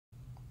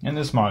In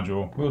this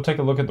module, we will take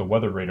a look at the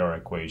weather radar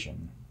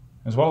equation,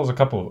 as well as a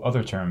couple of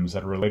other terms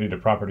that are related to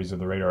properties of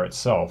the radar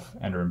itself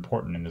and are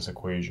important in this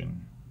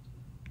equation.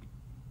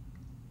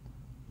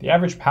 The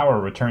average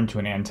power returned to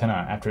an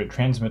antenna after it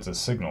transmits a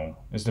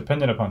signal is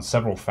dependent upon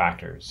several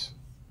factors: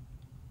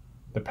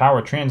 the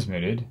power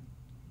transmitted,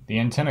 the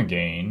antenna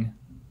gain,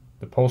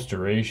 the pulse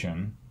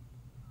duration,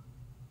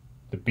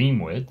 the beam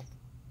width,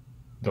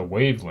 the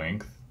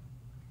wavelength,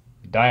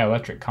 the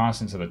dielectric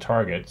constants of the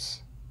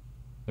targets,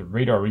 the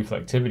radar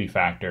reflectivity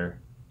factor,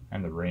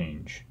 and the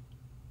range.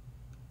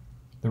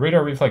 The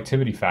radar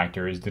reflectivity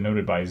factor is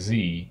denoted by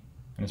Z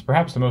and is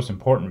perhaps the most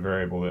important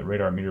variable that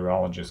radar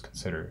meteorologists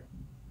consider.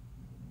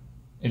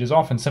 It is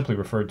often simply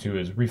referred to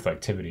as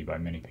reflectivity by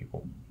many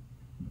people.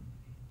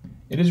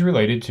 It is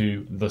related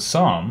to the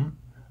sum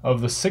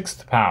of the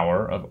sixth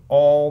power of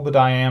all the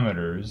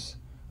diameters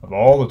of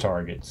all the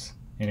targets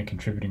in a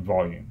contributing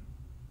volume.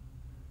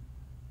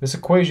 This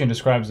equation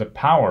describes the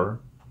power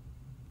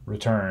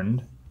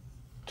returned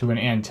to an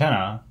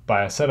antenna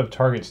by a set of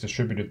targets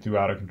distributed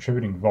throughout a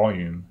contributing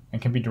volume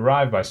and can be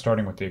derived by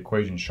starting with the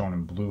equation shown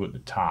in blue at the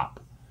top,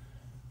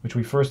 which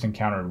we first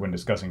encountered when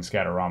discussing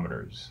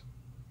scatterometers.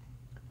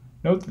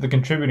 Note that the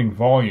contributing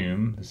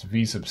volume, this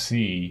V sub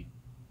c,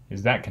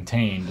 is that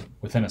contained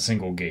within a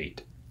single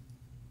gate.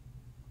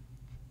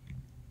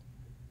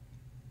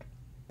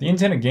 The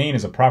antenna gain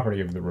is a property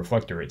of the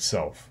reflector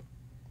itself.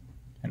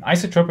 An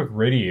isotropic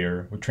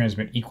radiator would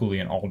transmit equally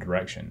in all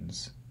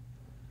directions.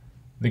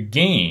 The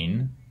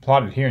gain,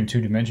 plotted here in 2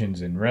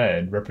 dimensions in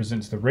red,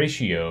 represents the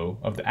ratio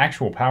of the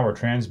actual power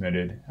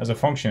transmitted as a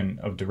function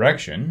of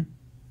direction,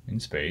 in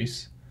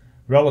space,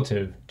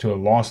 relative to a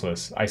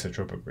lossless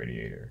isotropic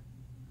radiator.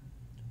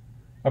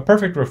 A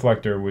perfect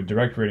reflector would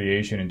direct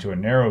radiation into a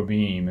narrow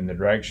beam in the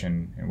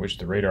direction in which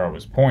the radar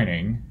was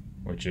pointing,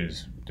 which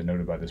is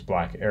denoted by this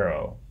black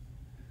arrow.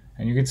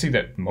 And you can see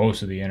that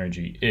most of the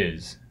energy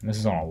is, and this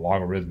is on a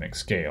logarithmic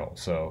scale,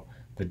 so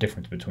the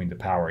difference between the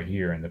power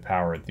here and the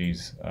power at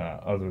these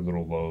other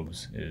little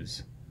lobes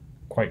is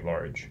quite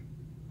large.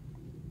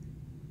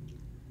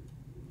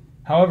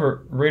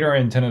 However, radar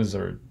antennas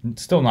are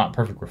still not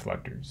perfect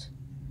reflectors.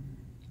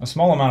 A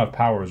small amount of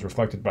power is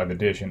reflected by the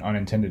dish in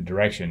unintended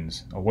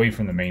directions away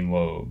from the main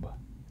lobe.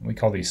 We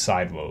call these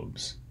side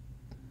lobes.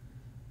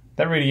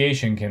 That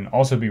radiation can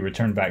also be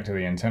returned back to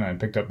the antenna and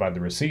picked up by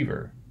the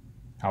receiver.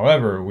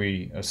 However,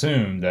 we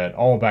assume that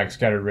all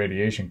backscattered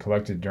radiation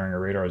collected during a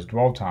radar's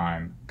dwell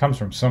time comes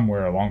from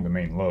somewhere along the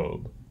main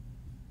lobe.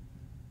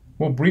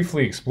 We'll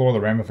briefly explore the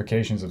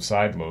ramifications of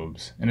side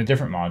lobes in a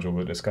different module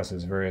that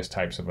discusses various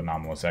types of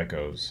anomalous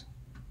echoes.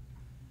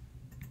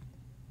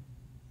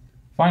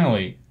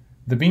 Finally,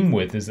 the beam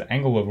width is the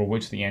angle over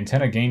which the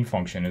antenna gain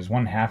function is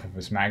 1/2 of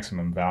its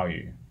maximum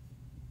value,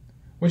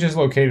 which is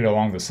located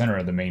along the center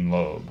of the main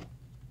lobe.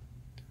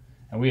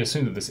 And we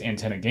assume that this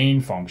antenna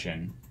gain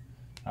function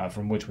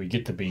from which we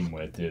get the beam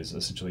width is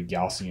essentially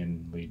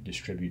Gaussianly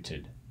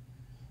distributed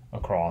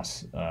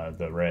across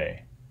the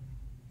array.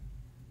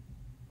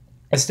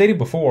 As stated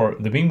before,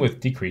 the beam width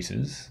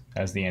decreases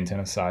as the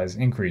antenna size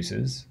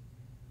increases.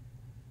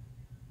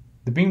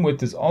 The beam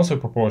width is also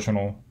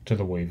proportional to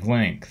the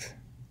wavelength.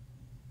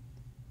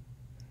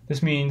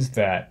 This means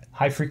that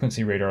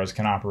high-frequency radars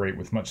can operate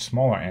with much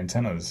smaller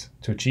antennas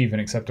to achieve an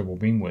acceptable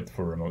beam width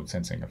for remote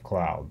sensing of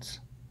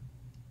clouds.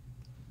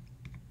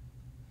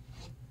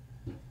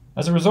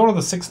 As a result of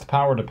the sixth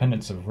power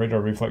dependence of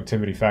radar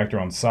reflectivity factor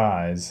on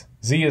size,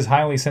 Z is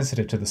highly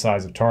sensitive to the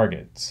size of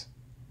targets.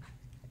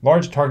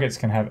 Large targets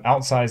can have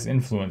outsized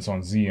influence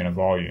on Z in a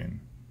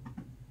volume.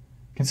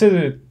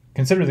 Consider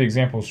the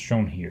examples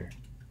shown here.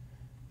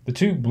 The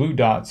 2 blue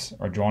dots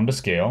are drawn to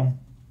scale,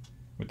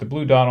 with the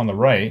blue dot on the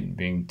right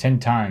being 10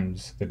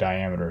 times the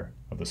diameter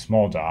of the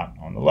small dot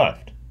on the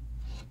left.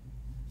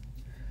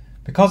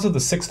 Because of the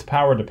sixth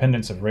power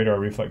dependence of radar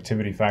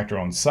reflectivity factor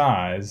on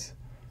size,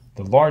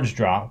 the large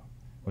drop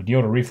would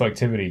yield a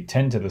reflectivity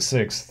 10 to the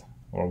 6th,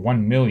 or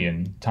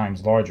 1,000,000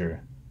 times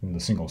larger than the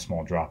single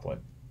small droplet.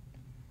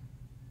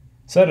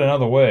 Said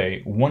another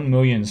way,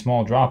 1,000,000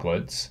 small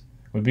droplets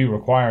would be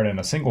required in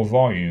a single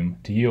volume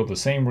to yield the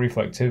same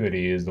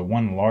reflectivity as the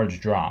one large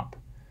drop,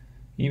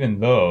 even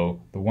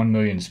though the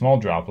 1,000,000 small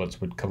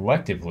droplets would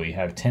collectively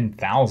have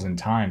 10,000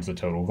 times the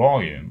total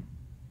volume.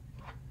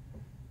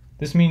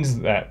 This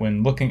means that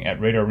when looking at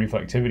radar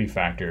reflectivity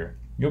factor,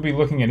 you'll be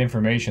looking at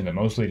information that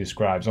mostly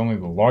describes only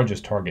the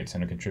largest targets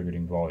in a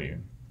contributing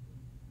volume.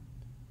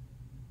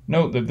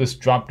 Note that this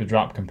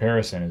drop-to-drop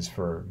comparison is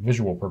for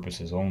visual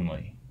purposes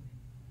only.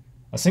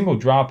 A single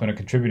drop in a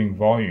contributing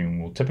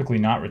volume will typically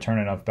not return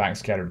enough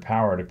backscattered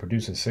power to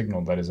produce a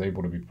signal that is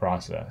able to be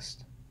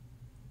processed.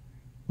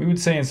 We would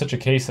say in such a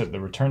case that the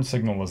return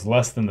signal is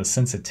less than the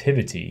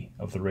sensitivity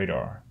of the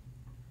radar.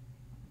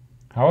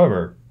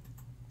 However,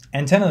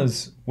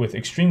 antennas with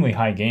extremely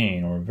high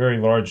gain or very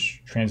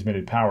large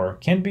transmitted power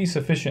can be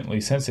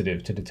sufficiently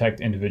sensitive to detect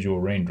individual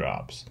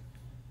raindrops.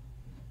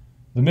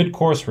 The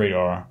mid-course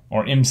radar,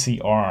 or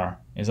MCR,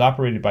 is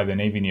operated by the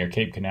Navy near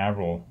Cape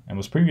Canaveral and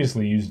was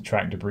previously used to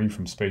track debris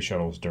from space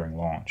shuttles during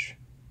launch.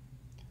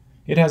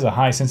 It has a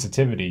high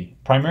sensitivity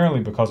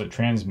primarily because it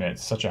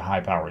transmits such a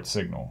high-powered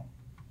signal.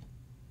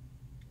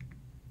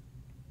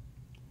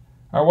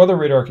 Our weather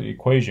radar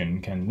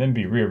equation can then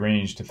be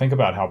rearranged to think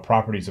about how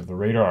properties of the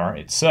radar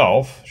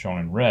itself, shown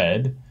in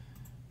red,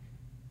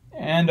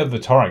 and of the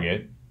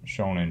target,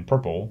 shown in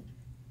purple,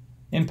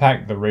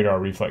 impact the radar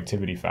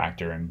reflectivity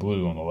factor in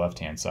blue on the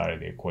left-hand side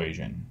of the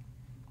equation.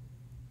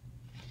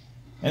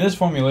 In this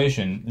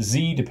formulation,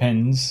 Z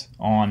depends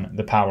on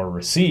the power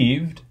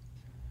received,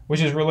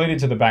 which is related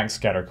to the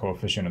backscatter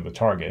coefficient of the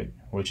target,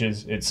 which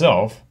is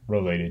itself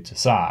related to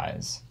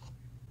size.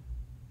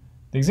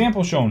 The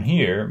example shown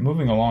here,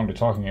 moving along to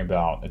talking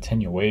about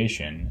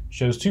attenuation,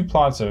 shows two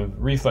plots of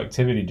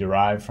reflectivity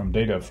derived from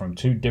data from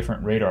two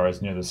different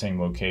radars near the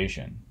same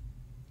location.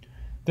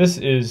 This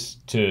is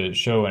to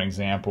show an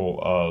example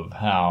of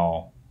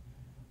how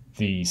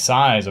the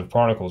size of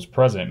particles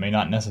present may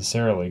not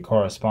necessarily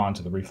correspond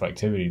to the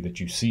reflectivity that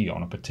you see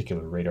on a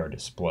particular radar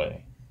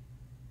display.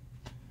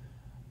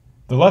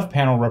 The left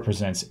panel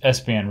represents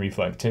S-band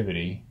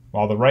reflectivity,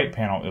 while the right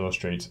panel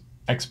illustrates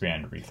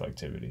X-band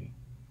reflectivity.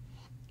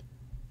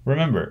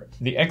 Remember,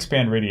 the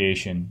X-band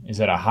radiation is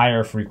at a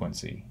higher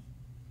frequency,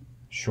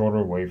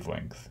 shorter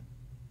wavelength.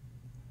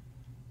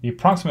 The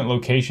approximate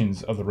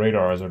locations of the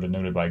radars are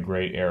denoted by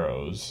gray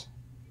arrows.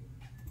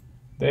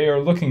 They are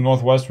looking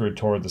northwestward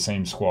toward the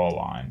same squall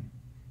line.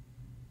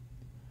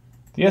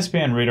 The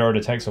S-band radar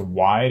detects a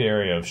wide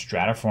area of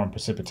stratiform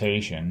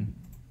precipitation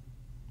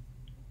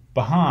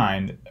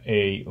behind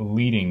a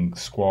leading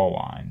squall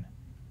line.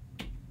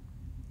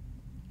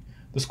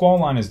 The squall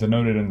line is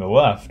denoted in the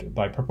left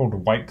by purple to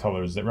white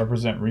colors that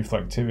represent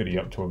reflectivity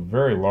up to a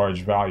very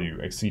large value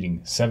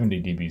exceeding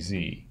 70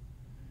 dBz,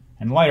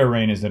 and lighter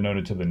rain is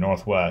denoted to the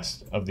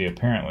northwest of the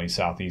apparently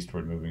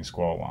southeastward moving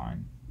squall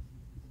line.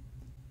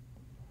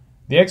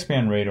 The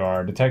X-band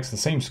radar detects the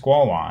same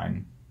squall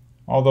line,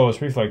 although its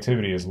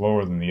reflectivity is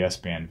lower than the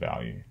S-band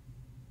value.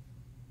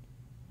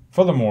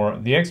 Furthermore,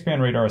 the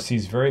X-band radar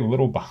sees very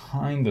little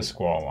behind the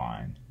squall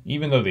line,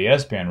 even though the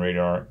S-band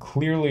radar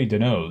clearly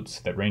denotes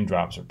that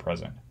raindrops are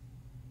present.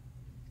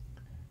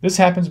 This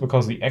happens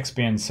because the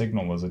X-band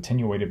signal is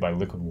attenuated by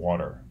liquid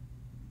water.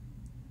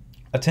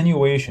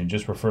 Attenuation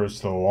just refers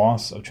to the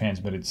loss of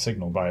transmitted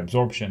signal by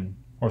absorption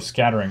or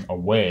scattering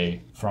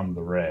away from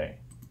the ray.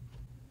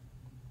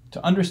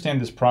 To understand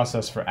this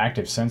process for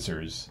active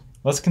sensors,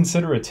 let's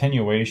consider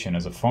attenuation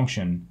as a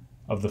function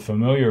of the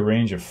familiar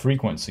range of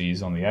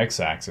frequencies on the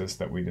x-axis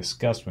that we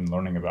discussed when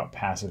learning about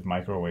passive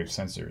microwave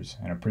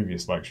sensors in a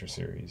previous lecture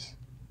series.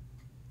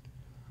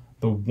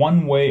 The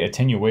one-way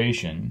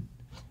attenuation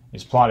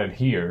is plotted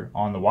here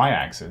on the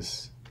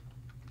y-axis.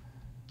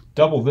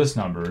 Double this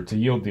number to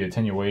yield the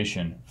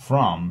attenuation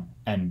from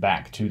and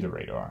back to the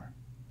radar.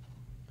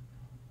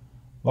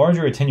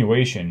 Larger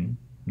attenuation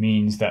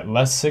means that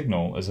less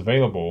signal is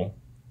available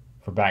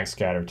for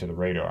backscatter to the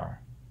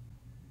radar.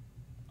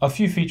 A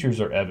few features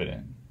are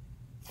evident.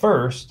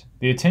 First,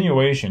 the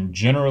attenuation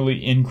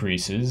generally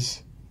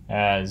increases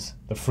as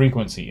the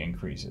frequency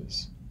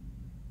increases.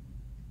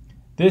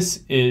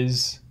 This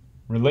is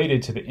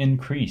related to the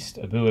increased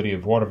ability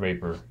of water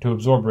vapor to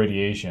absorb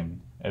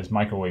radiation as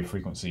microwave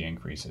frequency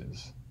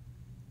increases.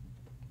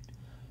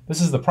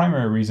 This is the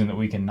primary reason that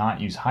we cannot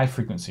use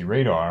high-frequency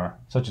radar,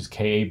 such as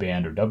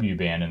Ka-band or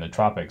W-band in the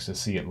tropics, to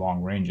see at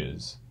long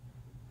ranges.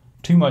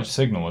 Too much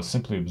signal is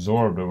simply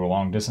absorbed over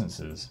long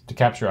distances to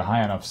capture a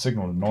high enough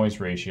signal-to-noise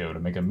ratio to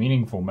make a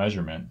meaningful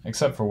measurement,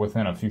 except for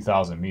within a few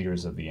thousand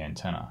meters of the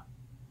antenna.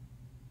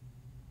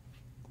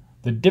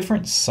 The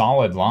different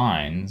solid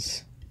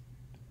lines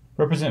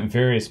represent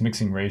various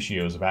mixing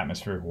ratios of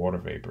atmospheric water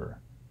vapor.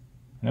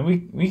 And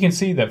then we can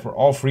see that for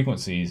all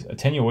frequencies,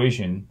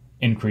 attenuation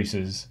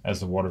increases as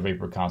the water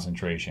vapor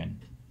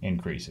concentration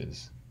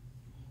increases.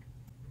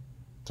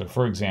 So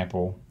for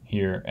example,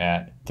 here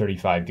at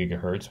 35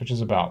 gigahertz, which is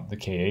about the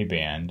Ka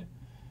band,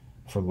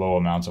 for low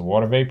amounts of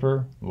water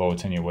vapor, low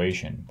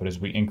attenuation. But as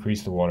we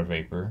increase the water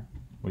vapor,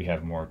 we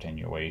have more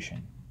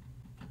attenuation.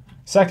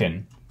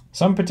 Second,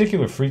 some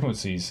particular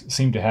frequencies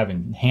seem to have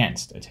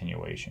enhanced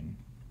attenuation.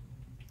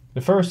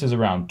 The first is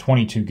around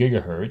 22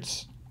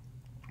 gigahertz,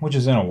 which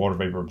is in a water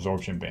vapor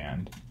absorption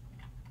band.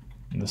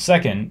 And the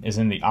second is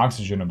in the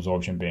oxygen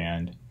absorption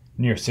band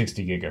near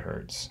 60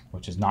 gigahertz,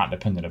 which is not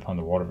dependent upon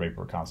the water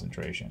vapor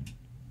concentration.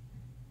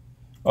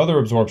 Other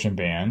absorption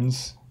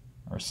bands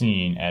are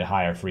seen at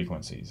higher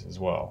frequencies as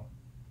well.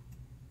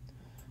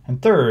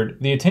 And third,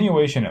 the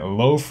attenuation at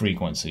low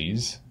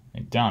frequencies,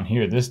 like down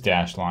here, this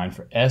dashed line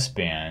for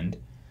S-band,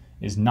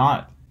 is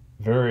not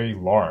very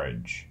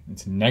large.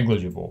 It's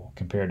negligible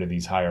compared to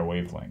these higher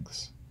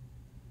wavelengths.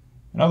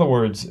 In other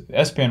words,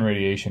 S-band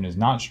radiation is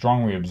not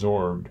strongly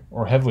absorbed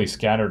or heavily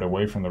scattered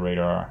away from the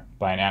radar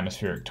by an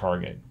atmospheric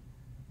target.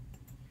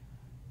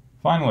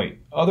 Finally,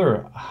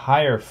 other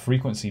higher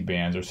frequency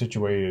bands are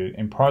situated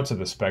in parts of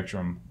the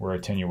spectrum where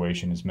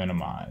attenuation is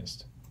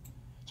minimized.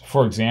 So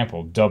for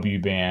example,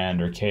 W-band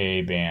or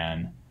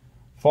Ka-band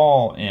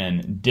fall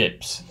in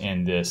dips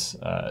in this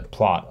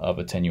plot of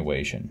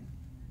attenuation.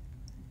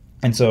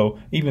 And so,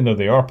 even though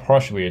they are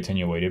partially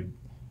attenuated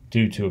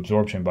due to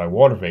absorption by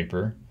water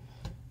vapor,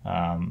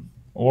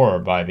 or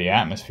by the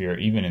atmosphere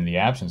even in the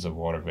absence of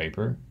water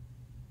vapor,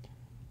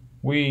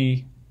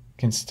 we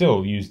can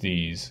still use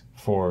these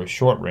for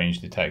short-range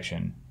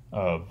detection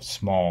of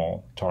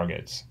small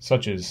targets,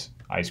 such as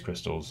ice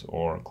crystals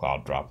or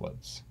cloud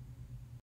droplets.